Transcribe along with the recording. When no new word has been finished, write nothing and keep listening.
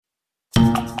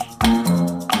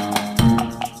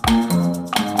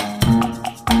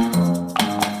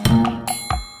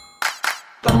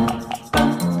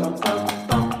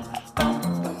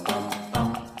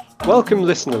Welcome,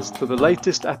 listeners, to the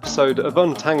latest episode of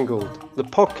Untangled, the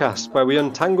podcast where we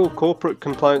untangle corporate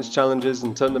compliance challenges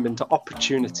and turn them into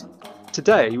opportunity.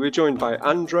 Today, we're joined by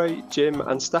Andre, Jim,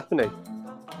 and Stephanie.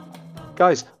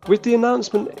 Guys, with the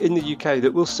announcement in the UK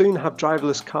that we'll soon have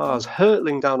driverless cars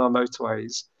hurtling down our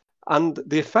motorways, and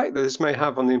the effect that this may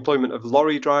have on the employment of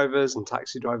lorry drivers and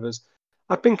taxi drivers,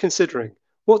 I've been considering,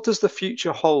 what does the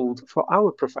future hold for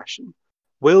our profession?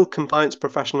 Will compliance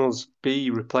professionals be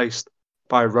replaced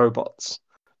by robots?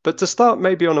 But to start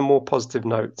maybe on a more positive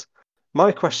note,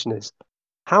 my question is,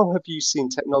 how have you seen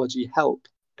technology help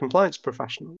compliance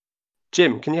professionals?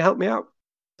 Jim, can you help me out?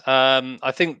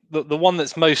 I think the one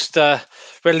that's most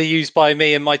readily used by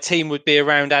me and my team would be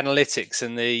around analytics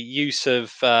and the use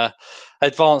of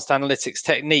advanced analytics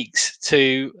techniques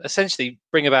to essentially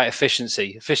bring about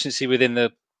efficiency within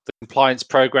the compliance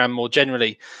program more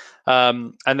generally.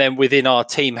 And then within our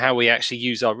team, how we actually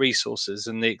use our resources.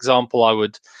 And the example I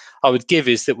would give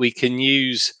is that we can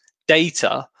use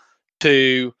data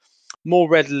to more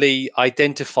readily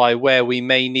identify where we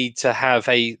may need to have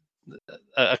a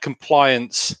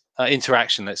compliance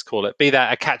interaction, let's call it, be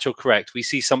that a catch or correct. We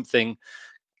see something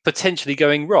potentially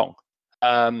going wrong.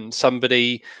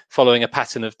 Somebody following a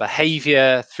pattern of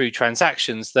behavior through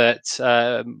transactions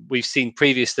that we've seen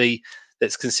previously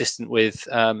that's consistent with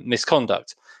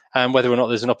misconduct, and whether or not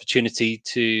there's an opportunity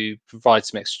to provide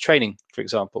some extra training, for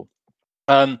example.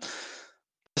 I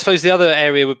suppose the other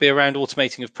area would be around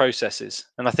automating of processes.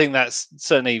 And I think that's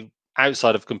certainly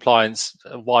outside of compliance,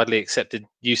 a widely accepted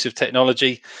use of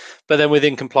technology. But then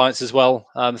within compliance as well,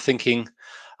 thinking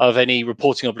of any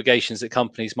reporting obligations that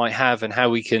companies might have and how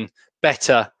we can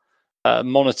better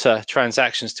monitor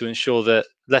transactions to ensure that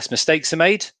less mistakes are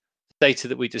made, data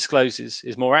that we disclose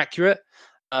is more accurate,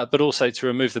 but also to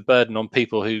remove the burden on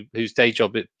people whose day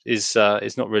job is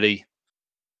not really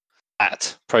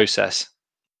that process.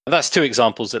 And that's two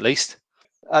examples at least.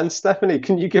 And Stephanie,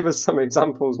 can you give us some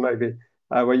examples maybe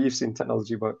where you've seen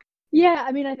technology work? Yeah,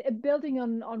 I mean, building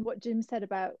on what Jim said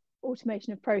about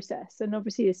automation of process, and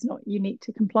obviously it's not unique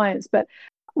to compliance, but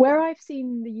where I've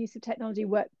seen the use of technology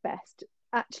work best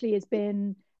actually has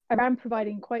been around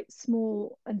providing quite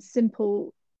small and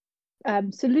simple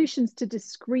solutions to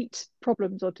discrete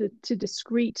problems or to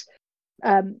discrete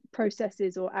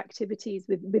processes or activities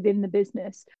within the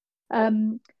business.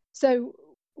 So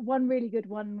one really good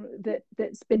one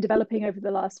that's been developing over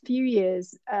the last few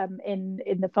years in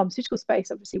the pharmaceutical space,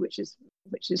 obviously, which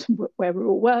is where we're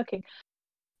all working,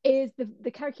 is the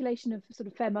calculation of sort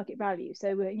of fair market value.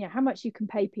 So how much you can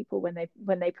pay people when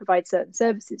they provide certain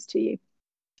services to you,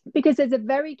 because there's a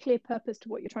very clear purpose to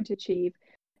what you're trying to achieve.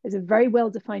 There's a very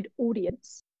well-defined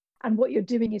audience, and what you're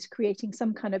doing is creating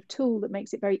some kind of tool that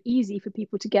makes it very easy for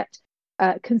people to get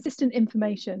consistent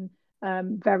information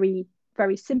very,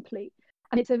 very simply.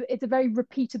 And it's a very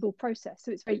repeatable process,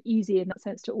 so it's very easy in that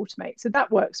sense to automate. So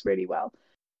that works really well.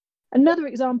 Another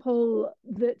example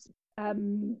that's a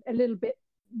little bit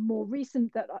more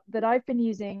recent that I've been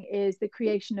using is the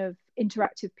creation of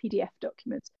interactive PDF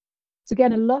documents. So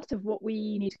again, a lot of what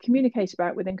we need to communicate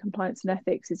about within compliance and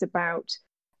ethics is about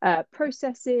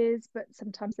processes, but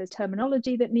sometimes there's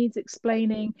terminology that needs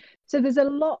explaining. So there's a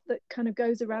lot that kind of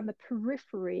goes around the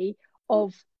periphery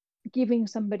of giving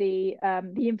somebody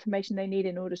the information they need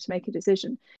in order to make a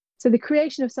decision. So the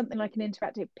creation of something like an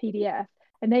interactive PDF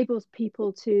enables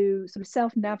people to sort of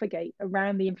self-navigate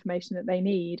around the information that they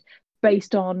need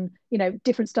based on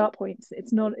different start points.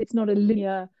 It's not a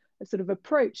linear sort of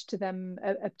approach to them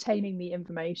obtaining the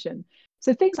information.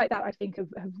 So things like that I think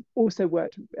have also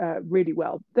worked really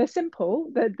well. They're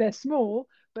simple, they're small,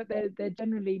 but they're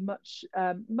generally much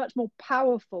more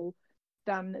powerful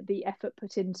than the effort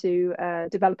put into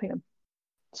developing them.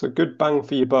 So good bang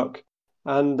for your buck.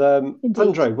 And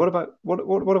Andre, what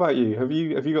about you? Have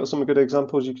you got some good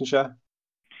examples you can share?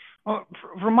 Well,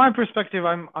 from my perspective,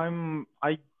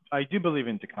 I do believe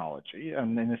in technology,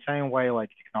 and in the same way, like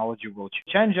technology will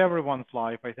change everyone's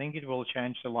life, I think it will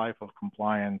change the life of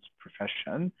compliance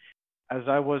profession. As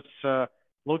I was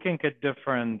looking at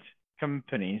different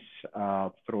companies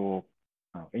through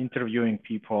interviewing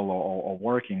people or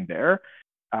working there,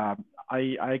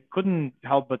 I couldn't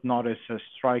help but notice a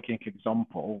striking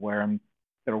example where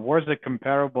there was a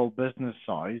comparable business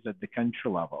size at the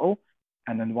country level,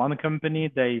 and in one company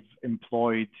they've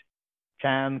employed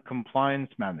 10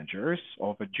 compliance managers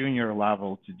of a junior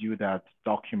level to do that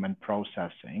document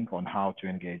processing on how to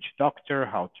engage doctor,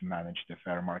 how to manage the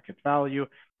fair market value,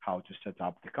 how to set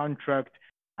up the contract.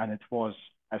 And it was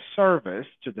a service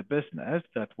to the business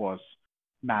that was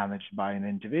managed by an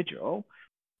individual.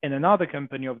 In another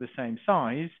company of the same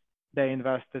size, they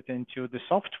invested into the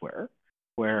software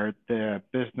where the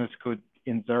business could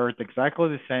insert exactly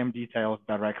the same details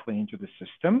directly into the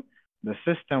system. The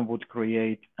system would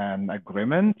create an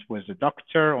agreement with the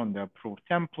doctor on the approved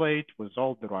template with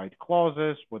all the right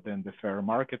clauses within the fair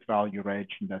market value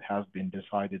range that has been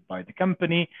decided by the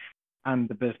company. And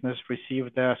the business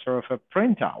received a sort of a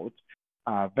printout,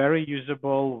 very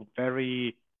usable,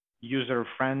 very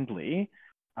user-friendly,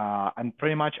 and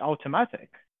pretty much automatic.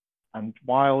 And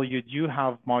while you do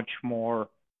have much more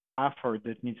effort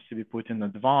that needs to be put in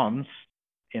advance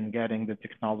in getting the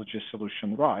technology solution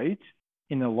right,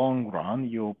 in the long run,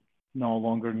 you no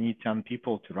longer need 10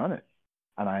 people to run it.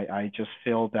 And I just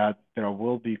feel that there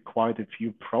will be quite a few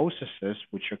processes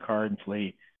which are currently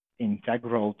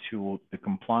integral to the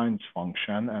compliance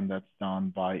function, and that's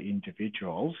done by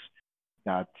individuals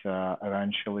that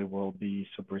eventually will be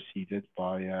superseded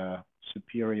by a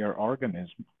superior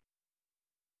organism.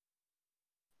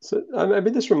 So, I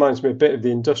mean, this reminds me a bit of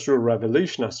the Industrial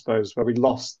Revolution, I suppose, where we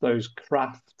lost those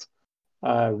craft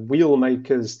wheel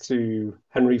makers to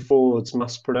Henry Ford's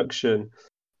mass production.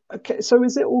 Okay, so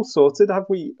is it all sorted?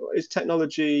 Is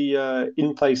technology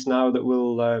in place now that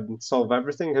will solve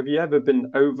everything? Have you ever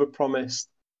been overpromised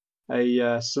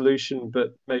a solution,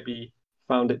 but maybe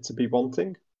found it to be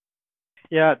wanting?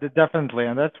 Yeah, definitely,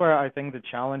 and that's where I think the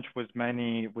challenge with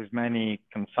many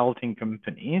consulting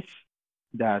companies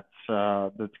that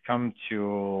come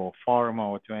to pharma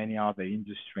or to any other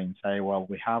industry and say, well,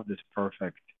 we have this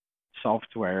perfect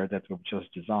software that we've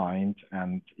just designed,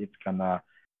 and it's gonna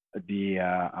be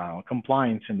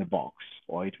compliance in the box,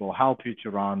 or it will help you to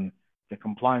run the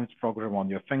compliance program on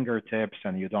your fingertips,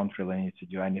 and you don't really need to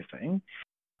do anything.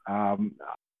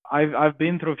 I've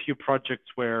been through a few projects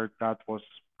where that was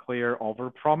clear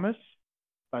overpromise,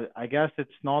 but I guess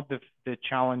it's not the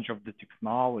challenge of the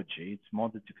technology, it's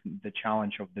more the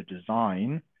challenge of the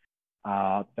design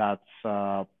that's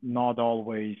not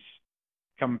always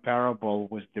comparable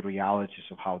with the realities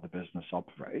of how the business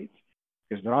operates.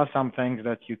 Because there are some things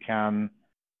that you can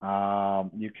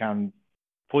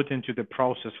put into the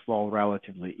process flow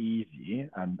relatively easy,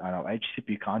 and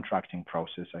HCP contracting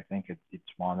process, I think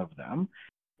it's one of them.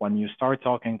 When you start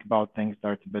talking about things that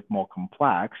are a bit more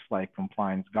complex, like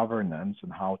compliance governance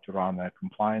and how to run a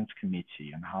compliance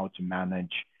committee and how to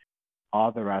manage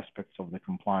other aspects of the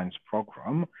compliance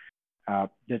program,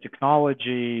 the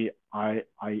technology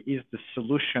is the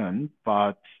solution,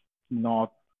 but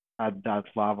not at that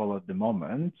level at the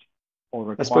moment.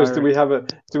 I suppose, do we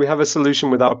have a solution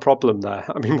without a problem there?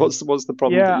 I mean, what's the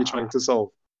problem that you're trying to solve?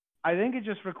 I think it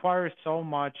just requires so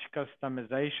much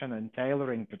customization and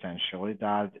tailoring potentially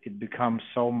that it becomes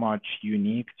so much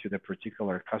unique to the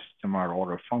particular customer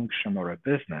or a function or a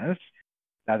business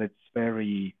that it's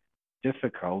very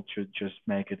difficult to just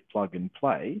make it plug and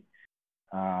play.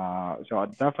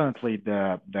 So definitely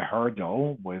the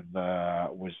hurdle with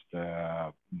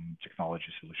the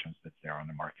technology solutions that there on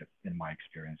the market, in my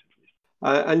experience at least.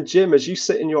 And Jim, as you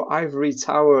sit in your ivory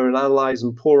tower and analyze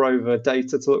and pore over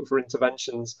data to look for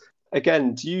interventions,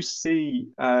 again, do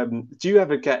you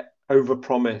ever get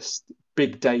overpromised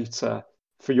big data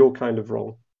for your kind of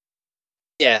role?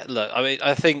 Yeah, look, I mean,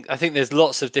 I think there's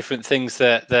lots of different things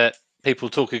that people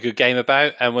talk a good game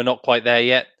about, and we're not quite there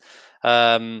yet.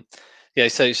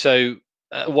 So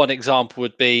one example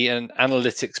would be an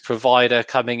analytics provider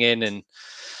coming in and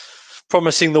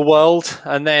promising the world,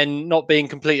 and then not being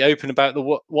completely open about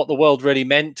what the world really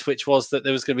meant, which was that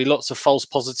there was going to be lots of false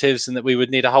positives, and that we would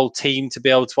need a whole team to be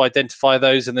able to identify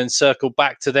those, and then circle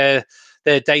back to their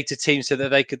data team so that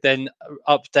they could then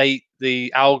update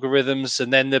the algorithms,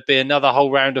 and then there'd be another whole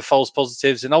round of false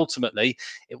positives, and ultimately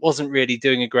it wasn't really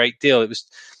doing a great deal.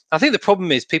 I think the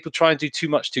problem is people try and do too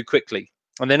much too quickly,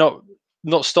 and they're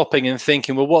not stopping and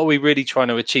thinking, well, what are we really trying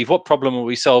to achieve? What problem are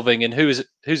we solving, and who's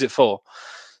it for?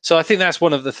 So I think that's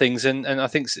one of the things, and I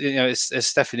think, as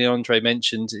Stephanie and Andre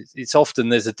mentioned, it's often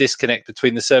there's a disconnect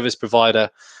between the service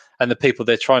provider and the people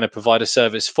they're trying to provide a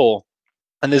service for.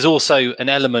 And there's also an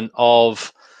element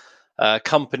of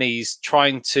companies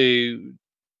trying to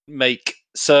make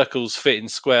circles fit in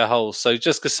square holes. So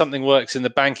just because something works in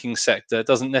the banking sector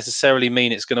doesn't necessarily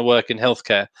mean it's going to work in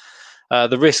healthcare.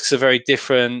 The risks are very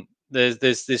different.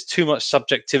 There's too much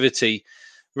subjectivity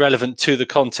relevant to the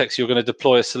context you're going to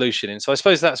deploy a solution in. So I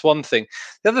suppose that's one thing.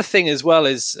 The other thing as well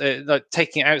is like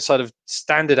taking it outside of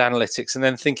standard analytics and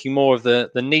then thinking more of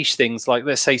the niche things, like,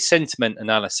 let's say, sentiment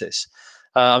analysis.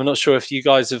 I'm not sure if you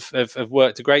guys have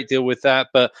worked a great deal with that,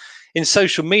 but in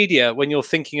social media, when you're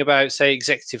thinking about, say,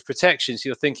 executive protections,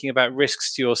 you're thinking about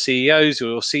risks to your CEOs or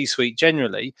your C-suite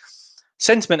generally.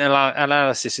 Sentiment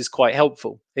analysis is quite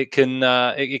helpful. It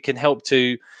can help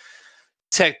to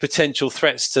detect potential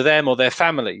threats to them or their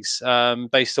families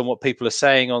based on what people are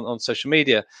saying on social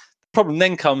media. The problem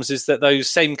then comes is that those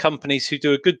same companies who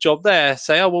do a good job there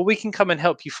say, oh, well, we can come and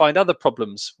help you find other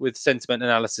problems with sentiment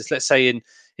analysis, let's say in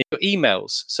your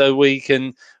emails. So we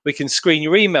can screen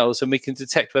your emails and we can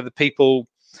detect whether people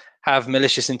have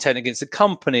malicious intent against the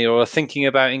company or are thinking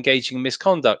about engaging in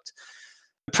misconduct.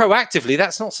 Proactively,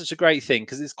 that's not such a great thing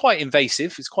because it's quite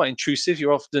invasive, it's quite intrusive.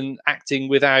 You're often acting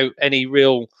without any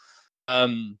real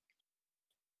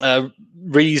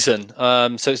reason,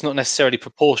 so it's not necessarily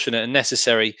proportionate and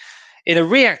necessary. In a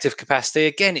reactive capacity,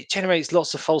 again, it generates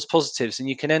lots of false positives, and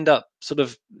you can end up sort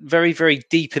of very, very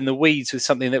deep in the weeds with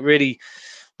something that really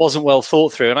wasn't well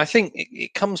thought through. And I think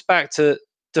it comes back to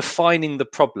defining the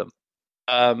problem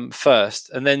first,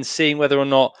 and then seeing whether or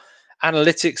not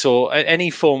analytics or any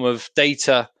form of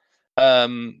data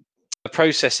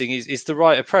processing is the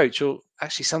right approach. Or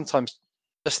actually, sometimes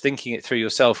just thinking it through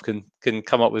yourself can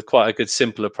come up with quite a good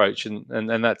simple approach, and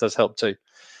that does help too.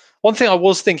 One thing I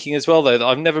was thinking as well, though, that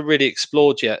I've never really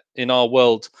explored yet in our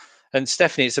world, and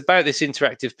Stephanie, it's about this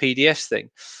interactive PDFs thing.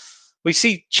 We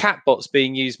see chatbots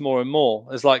being used more and more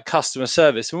as like customer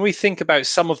service. When we think about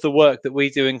some of the work that we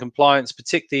do in compliance,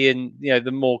 particularly in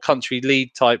the more country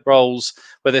lead type roles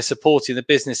where they're supporting the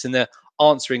business and they're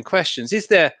answering questions, is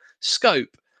there scope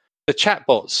for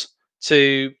chatbots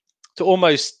to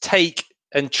almost take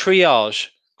and triage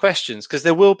questions? Because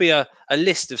there will be a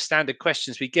list of standard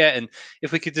questions we get, and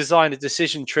if we could design a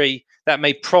decision tree that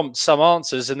may prompt some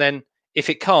answers, and then if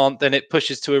it can't, then it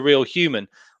pushes to a real human.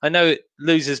 I know it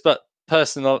loses but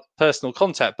personal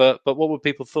contact, but what would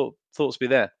people thoughts be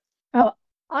there? Oh,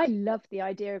 I love the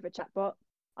idea of a chatbot.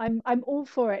 I'm all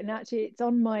for it, and actually, it's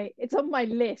on my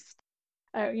list.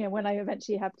 When I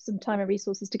eventually have some time and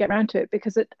resources to get around to it,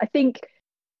 because I think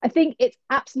it's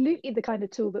absolutely the kind of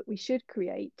tool that we should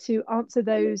create to answer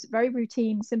those very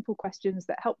routine, simple questions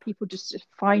that help people just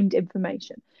find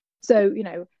information. So,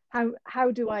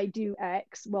 how do I do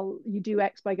X? Well, you do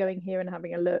X by going here and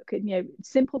having a look. And,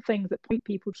 simple things that point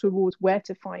people towards where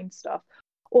to find stuff,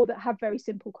 or that have very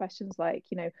simple questions like,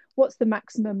 what's the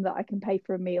maximum that I can pay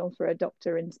for a meal for a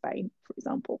doctor in Spain, for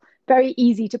example. Very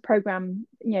easy to program,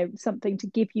 something to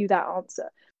give you that answer.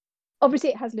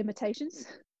 Obviously, it has limitations.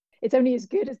 It's only as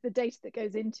good as the data that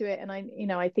goes into it. And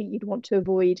I think you'd want to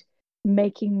avoid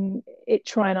making it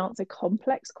try and answer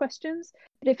complex questions.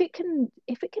 But if it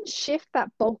can shift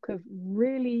that bulk of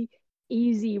really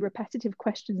easy, repetitive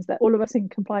questions that all of us in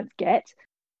compliance get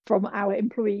from our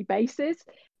employee bases,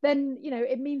 then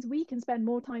it means we can spend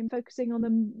more time focusing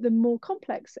on the more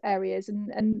complex areas,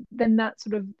 and then that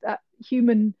sort of that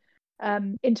human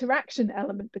interaction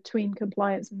element between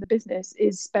compliance and the business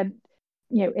is spent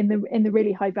in the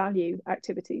really high value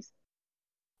activities.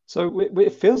 So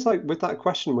it feels like with that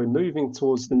question, we're moving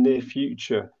towards the near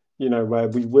future, where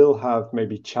we will have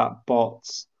maybe chat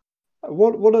bots.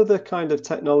 What other kind of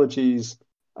technologies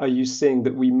are you seeing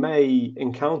that we may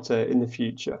encounter in the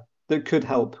future that could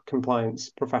help compliance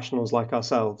professionals like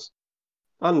ourselves?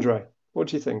 Andre, what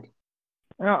do you think?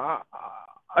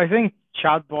 I think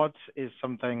chatbots is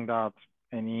something that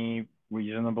any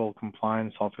reasonable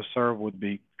compliance officer would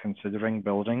be considering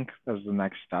building as the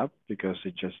next step, because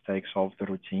it just takes off the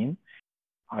routine.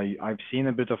 I've seen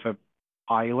a bit of a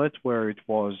pilot where it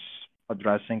was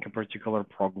addressing a particular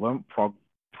problem,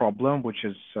 which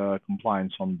is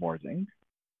compliance onboarding.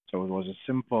 So it was a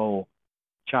simple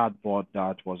chatbot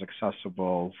that was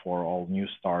accessible for all new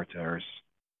starters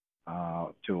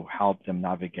to help them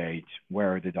navigate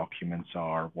where the documents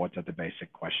are, what are the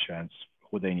basic questions,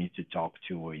 who they need to talk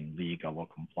to in legal or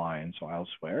compliance or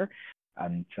elsewhere.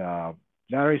 And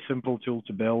very simple tool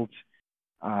to build,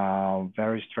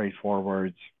 very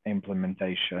straightforward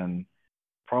implementation,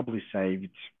 probably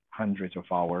saved hundreds of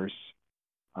hours.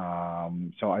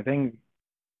 So I think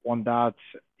on that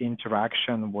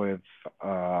interaction with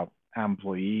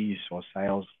employees or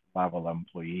sales level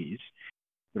employees,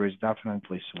 there is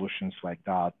definitely solutions like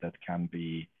that can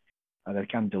be that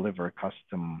can deliver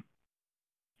custom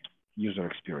user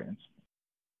experience.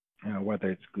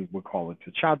 Whether it's we call it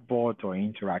a chatbot or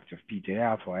interactive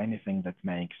PDF or anything that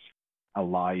makes a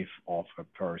life of a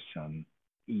person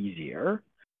easier.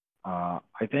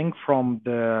 I think from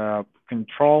the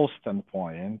control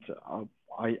standpoint,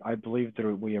 I believe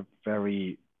that we are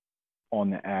very on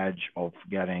the edge of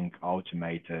getting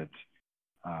automated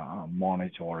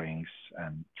monitorings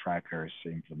and trackers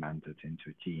implemented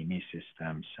into TME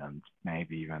systems, and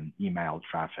maybe even email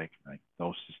traffic. Like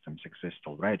those systems exist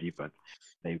already, but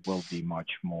they will be much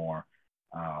more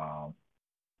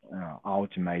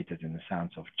automated in the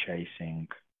sense of chasing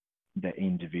the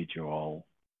individual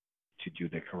to do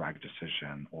the correct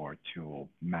decision or to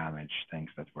manage things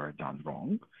that were done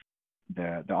wrong.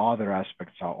 The other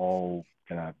aspects are all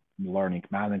kind of learning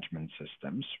management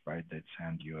systems, right? That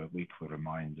send you a weekly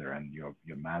reminder and your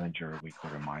manager a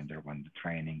weekly reminder when the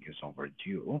training is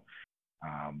overdue.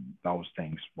 Those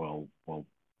things will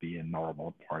be a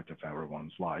normal part of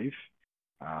everyone's life,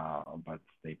 but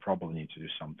they probably need to do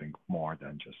something more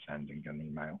than just sending an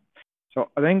email. So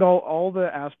I think all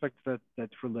the aspects that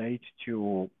relate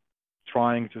to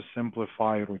trying to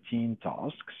simplify routine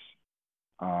tasks,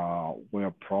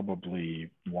 we're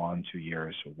probably 1-2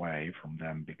 years away from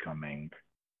them becoming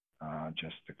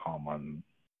just a common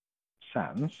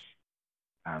sense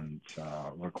and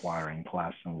requiring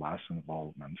less and less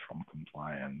involvement from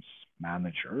compliance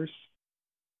managers.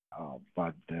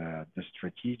 But the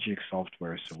strategic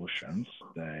software solutions,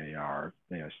 they are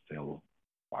still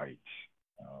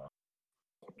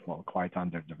quite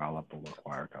underdeveloped or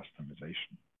require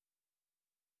customization.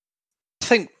 I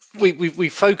think we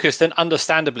focused, and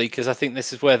understandably, because I think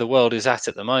this is where the world is at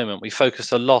the moment. We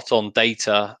focus a lot on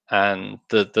data and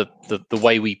the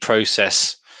way we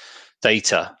process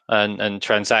data and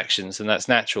transactions, and that's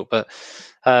natural. But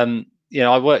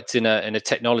I worked in a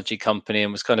technology company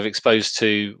and was kind of exposed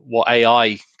to what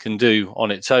AI can do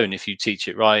on its own if you teach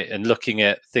it right, and looking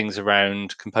at things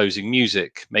around composing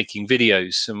music, making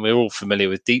videos, and we're all familiar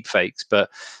with deepfakes, but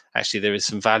actually there is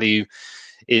some value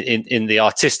in the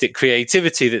artistic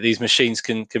creativity that these machines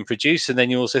can produce. And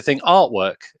then you also think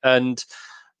artwork. And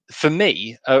for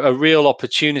me, a real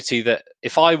opportunity that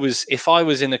if I was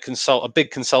in a big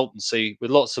consultancy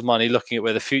with lots of money looking at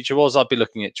where the future was, I'd be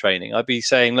looking at training. I'd be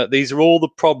saying, look, these are all the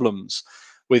problems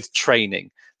with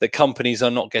training that companies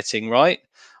are not getting right.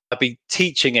 I'd be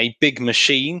teaching a big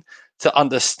machine to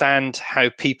understand how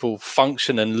people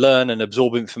function and learn and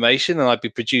absorb information, and I'd be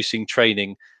producing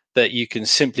training that you can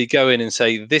simply go in and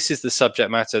say, this is the subject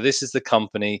matter, this is the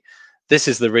company, this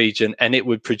is the region, and it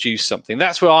would produce something.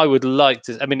 That's where I would like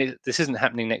to, this isn't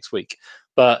happening next week,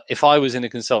 but if I was in a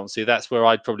consultancy, that's where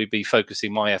I'd probably be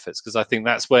focusing my efforts, because I think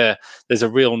that's where there's a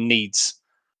real needs.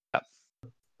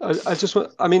 I just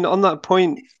want, on that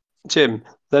point, Jim,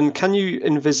 then can you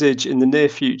envisage in the near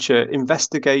future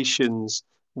investigations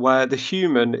where the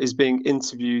human is being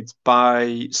interviewed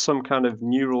by some kind of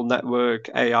neural network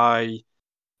AI?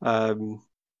 No,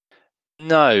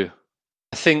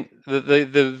 I think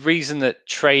the reason that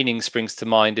training springs to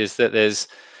mind is that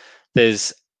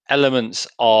there's elements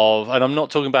of, and I'm not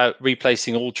talking about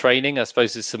replacing all training. I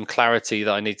suppose there's some clarity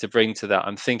that I need to bring to that.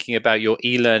 I'm thinking about your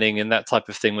e-learning and that type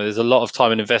of thing, where there's a lot of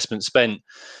time and investment spent,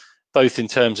 both in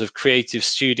terms of creative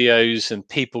studios and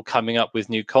people coming up with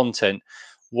new content,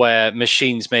 where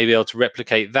machines may be able to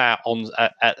replicate that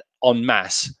en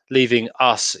masse, leaving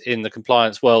us in the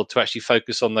compliance world to actually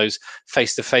focus on those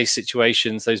face-to-face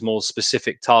situations, those more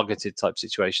specific targeted type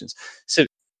situations. So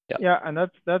yeah, and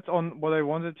that's on what I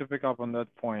wanted to pick up on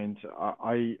that point.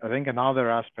 I think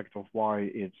another aspect of why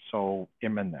it's so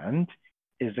imminent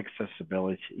is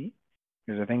accessibility,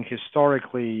 because I think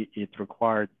historically it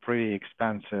required pretty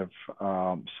expensive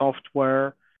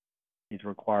software. It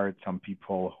required some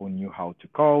people who knew how to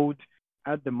code.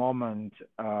 At the moment,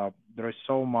 there is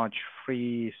so much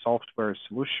free software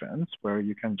solutions where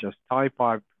you can just type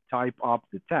up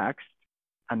the text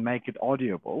and make it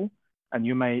audible. And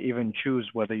you may even choose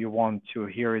whether you want to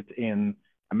hear it in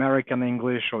American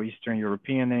English or Eastern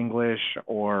European English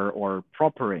or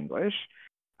proper English.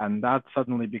 And that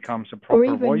suddenly becomes a proper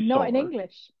voiceover. Or even not in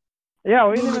English. Yeah,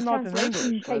 or even not in English.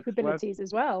 Translation capabilities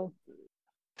as well.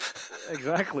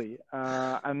 Exactly.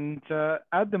 And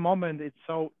at the moment, it's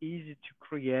so easy to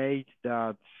create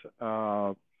that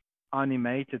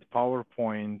animated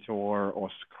PowerPoint or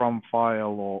Scrum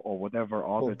file or whatever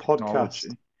other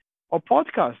technology. Or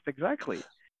podcast, exactly.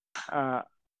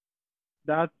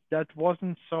 That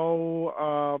wasn't so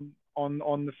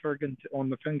on the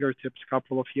fingertips a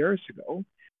couple of years ago.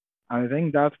 I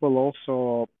think that will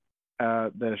also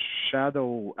the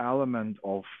shadow element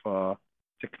of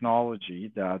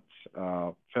technology that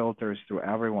filters through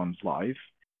everyone's life,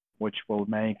 which will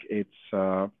make its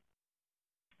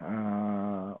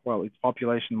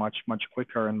population much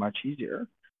quicker and much easier.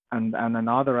 And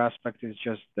another aspect is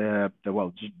just the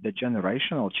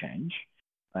generational change.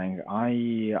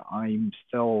 I'm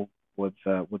still with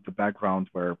the background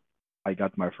where I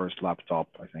got my first laptop,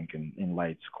 I think in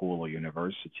late school or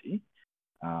university.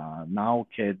 Now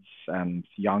kids and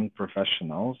young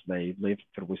professionals, they live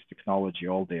with technology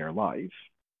all their life.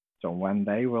 So when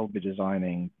they will be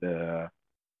designing the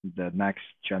the next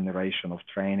generation of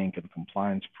training and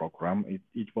compliance program,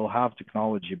 it will have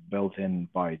technology built in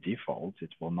by default.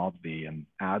 It will not be an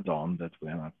add-on that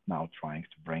we're now trying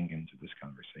to bring into this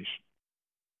conversation.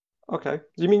 Okay.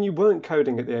 You mean you weren't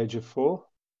coding at the age of 4?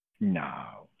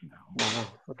 No. Wow.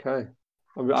 Okay.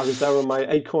 I was there on my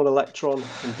Acorn Electron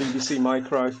and BBC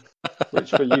Micro, which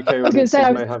for UK audiences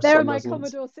may have there some on my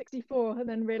resonance. Commodore 64, and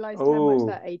then realised how much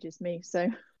that ages me. So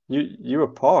you were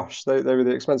posh. They were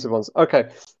the expensive ones. Okay,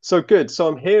 so good. So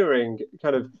I'm hearing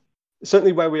kind of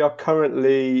certainly where we are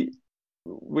currently,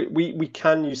 we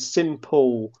can use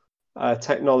simple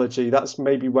technology. That's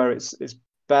maybe where it's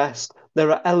best.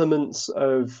 There are elements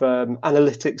of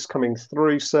analytics coming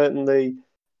through, certainly.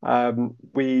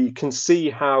 We can see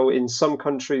how in some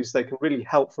countries they can really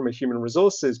help from a human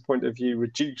resources point of view,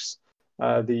 reduce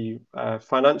the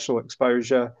financial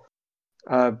exposure.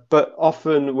 But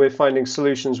often we're finding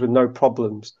solutions with no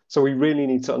problems. So we really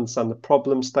need to understand the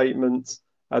problem statement,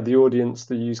 the audience,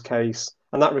 the use case,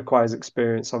 and that requires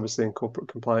experience, obviously, in corporate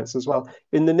compliance as well.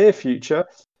 In the near future,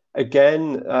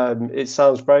 again, it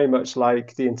sounds very much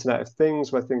like the Internet of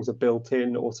Things, where things are built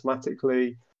in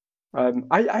automatically.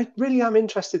 I really am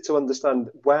interested to understand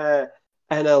where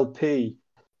NLP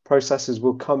processes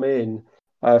will come in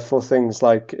for things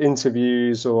like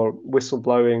interviews or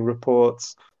whistleblowing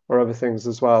reports or other things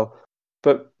as well.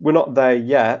 But we're not there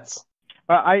yet.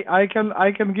 I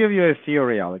can give you a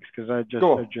theory, Alex, because I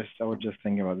was just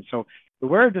thinking about it. So we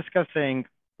were discussing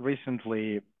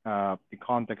recently the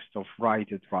context of right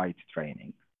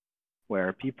training,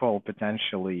 where people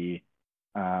potentially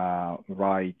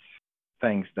write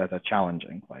things that are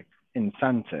challenging, like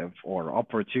incentive or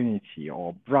opportunity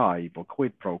or bribe or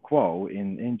quid pro quo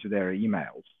into their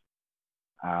emails.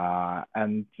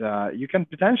 And you can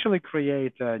potentially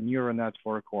create a neural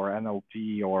network or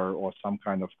NLP or some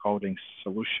kind of coding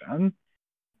solution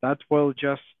that will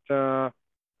just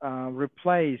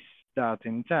replace that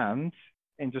intent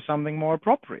into something more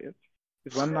appropriate.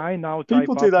 Because when I now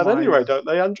people do that anyway, don't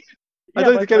they, Andrew? I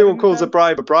don't think anyone calls a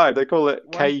bribe. They call it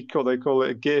cake, or they call it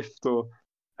a gift, or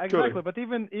exactly. But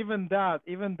even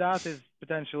that is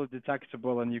potentially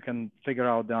detectable, and you can figure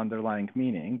out the underlying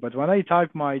meaning. But when I type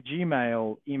my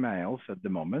Gmail emails at the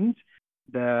moment,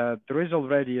 there is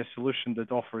already a solution that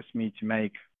offers me to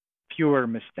make fewer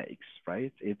mistakes,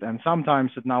 right? And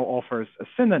sometimes it now offers a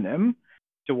synonym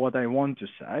to what I want to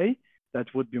say that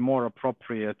would be more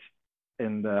appropriate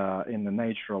in the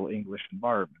natural English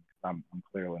environment. I'm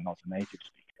clearly not a native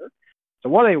speaker. So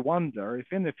what I wonder if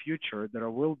in the future there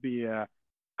will be a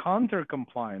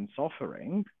counter-compliance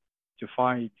offering to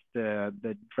fight the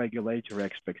regulatory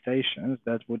expectations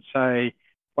that would say,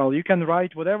 well, you can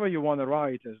write whatever you want to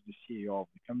write as the CEO of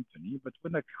the company, but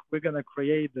we're going to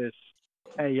create this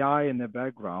AI in the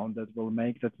background that will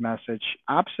make that message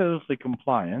absolutely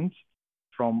compliant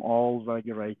from all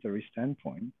regulatory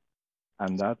standpoints.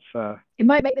 And that's it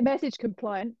might make the message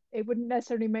compliant. It wouldn't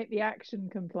necessarily make the action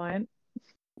compliant.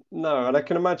 No, and I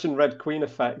can imagine Red Queen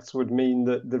effects would mean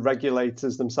that the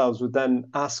regulators themselves would then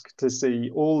ask to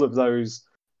see all of those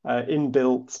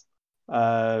inbuilt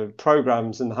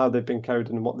programs and how they've been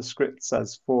coded and what the script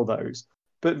says for those.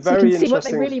 But very interesting what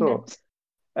they really thought.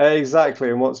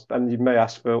 Exactly, and you may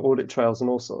ask for audit trails and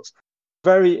all sorts.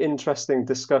 Very interesting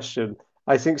discussion.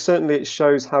 I think certainly it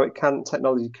shows how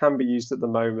technology can be used at the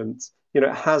moment. It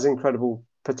has incredible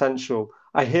potential.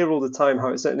 I hear all the time how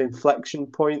it's at an inflection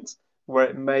point where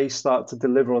it may start to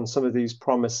deliver on some of these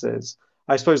promises.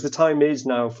 I suppose the time is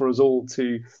now for us all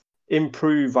to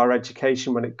improve our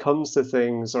education when it comes to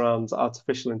things around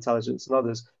artificial intelligence and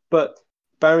others. But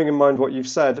bearing in mind what you've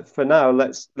said, for now,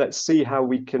 let's see how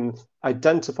we can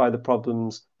identify the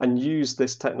problems and use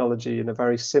this technology in a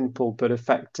very simple but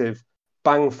effective,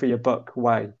 bang for your buck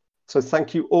way. So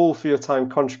thank you all for your time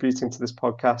contributing to this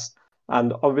podcast.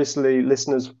 And obviously,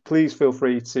 listeners, please feel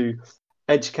free to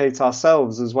educate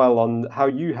ourselves as well on how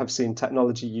you have seen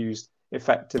technology used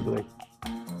effectively.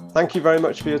 Thank you very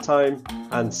much for your time,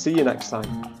 and see you next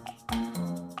time.